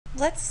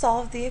Let's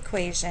solve the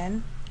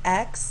equation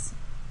x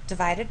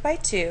divided by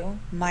 2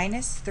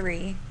 minus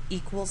 3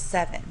 equals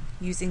 7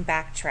 using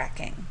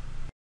backtracking.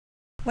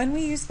 When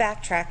we use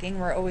backtracking,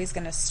 we're always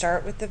going to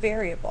start with the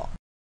variable,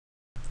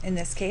 in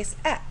this case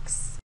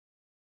x.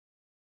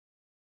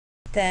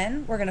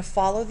 Then we're going to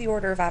follow the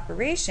order of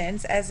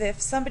operations as if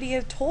somebody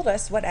had told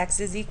us what x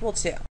is equal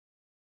to.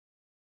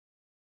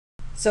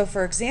 So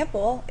for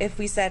example, if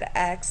we said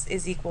x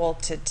is equal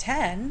to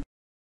 10,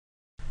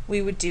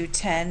 we would do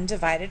 10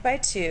 divided by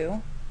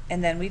 2,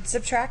 and then we'd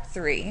subtract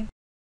 3.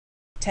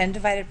 10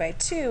 divided by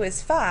 2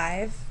 is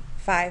 5.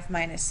 5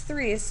 minus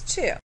 3 is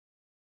 2.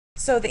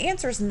 So the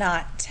answer is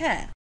not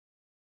 10.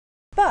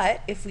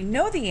 But if we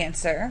know the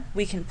answer,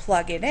 we can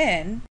plug it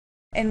in,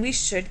 and we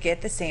should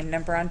get the same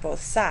number on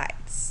both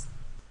sides.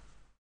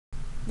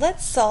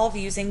 Let's solve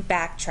using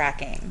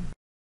backtracking.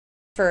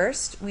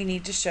 First, we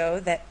need to show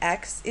that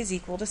x is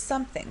equal to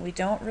something. We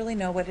don't really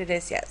know what it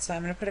is yet, so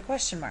I'm going to put a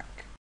question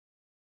mark.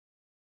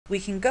 We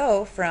can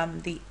go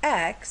from the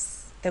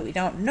x that we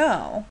don't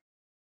know,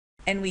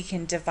 and we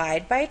can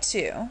divide by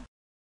 2.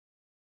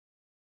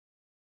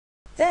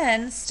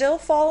 Then, still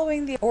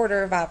following the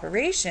order of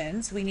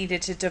operations, we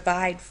needed to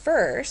divide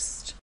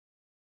first.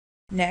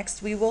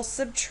 Next, we will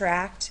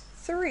subtract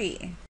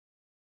 3.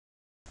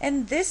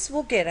 And this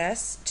will get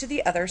us to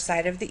the other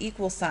side of the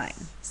equal sign,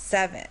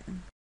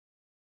 7.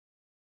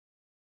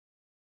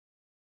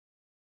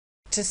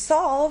 To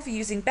solve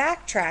using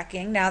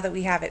backtracking, now that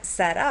we have it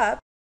set up,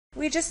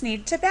 we just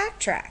need to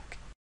backtrack.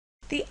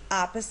 The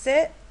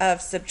opposite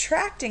of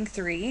subtracting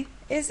 3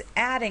 is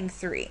adding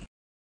 3.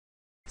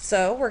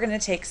 So we're going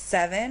to take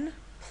 7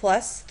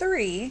 plus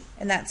 3,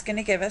 and that's going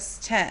to give us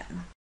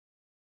 10.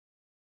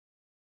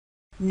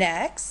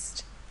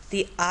 Next,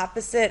 the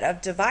opposite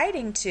of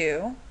dividing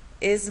 2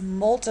 is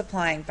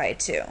multiplying by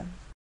 2.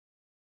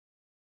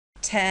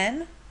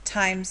 10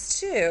 times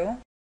 2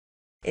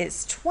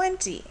 is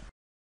 20.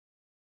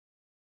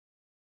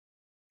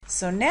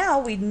 So now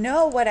we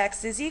know what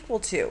x is equal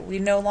to. We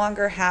no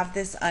longer have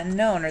this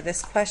unknown or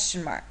this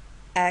question mark.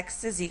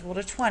 X is equal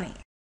to 20.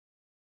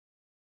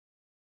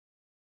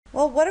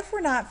 Well, what if we're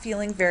not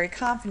feeling very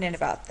confident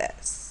about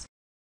this?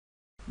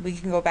 We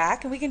can go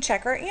back and we can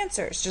check our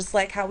answers, just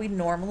like how we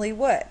normally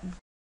would.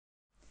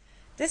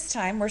 This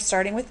time we're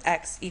starting with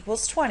x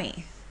equals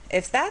 20.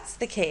 If that's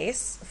the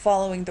case,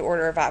 following the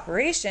order of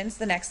operations,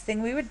 the next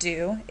thing we would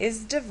do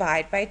is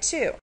divide by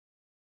 2.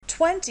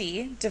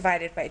 20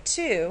 divided by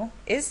 2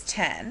 is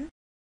 10.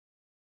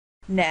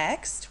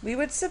 Next, we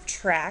would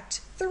subtract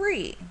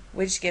 3,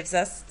 which gives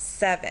us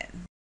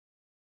 7.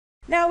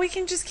 Now we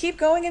can just keep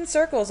going in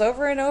circles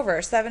over and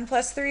over. 7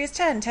 plus 3 is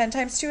 10. 10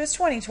 times 2 is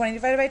 20. 20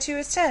 divided by 2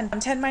 is 10.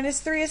 10 minus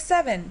 3 is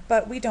 7.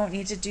 But we don't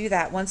need to do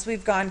that. Once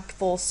we've gone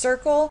full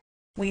circle,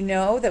 we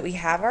know that we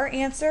have our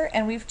answer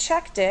and we've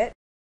checked it,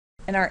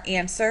 and our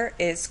answer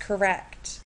is correct.